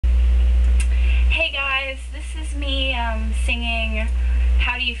guys, this is me singing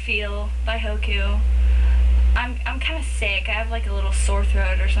How Do You Feel by HOKU. I'm kind of sick. I have like a little sore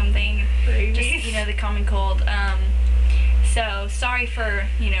throat or something. Just, the common cold. So sorry for,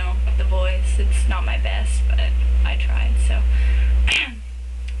 the voice. It's not my best, but I tried, so.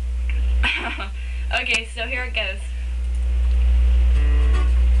 Okay, so here it goes.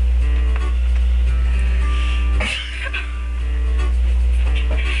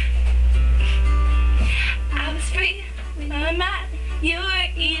 I was free when I'm mad. You were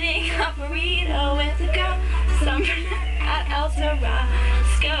eating a burrito with a girl somewhere at El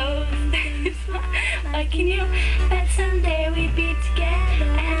Roscoe's. Like you knew that someday we'd be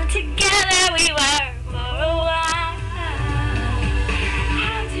together, and together we were for a while.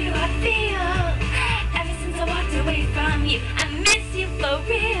 How do I feel? Ever since I walked away from you, I miss you for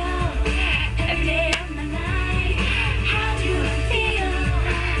real. Every day of my life. How do I feel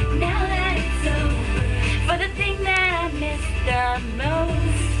now that it's over? For the thing that I miss the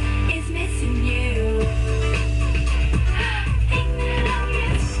most is missing you. Thing that I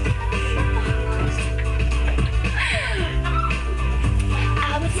miss the most.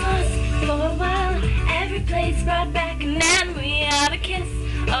 I was lost for a while. Every place brought back a memory of a kiss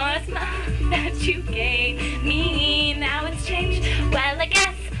or a smile that you gave me. Now it's changed. Well, I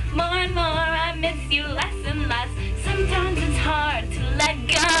guess more and more I miss you less and less. Sometimes it's hard to let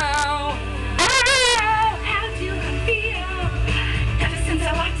go. Since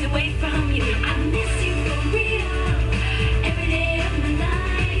I walked away from you, I miss you for real. Every day of my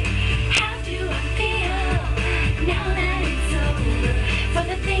life. How do I feel now that it's over? For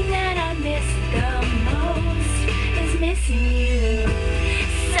the thing that I miss the most is missing you.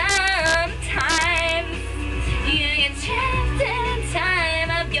 Sometimes you get trapped in time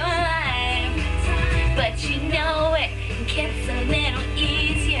of your life, but you know it gets a little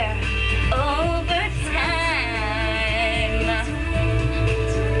easier over time.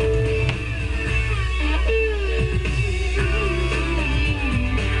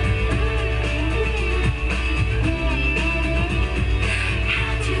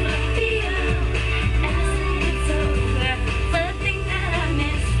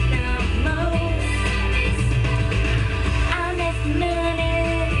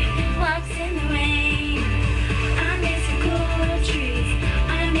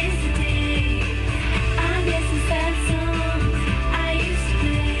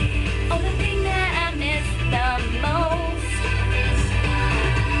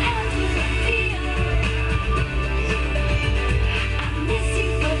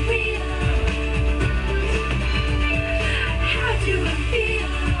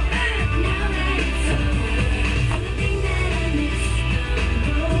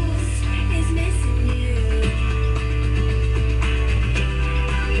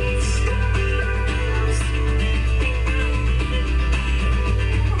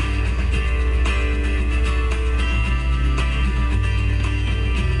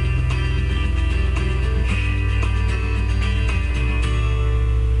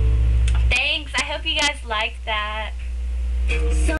 Like that.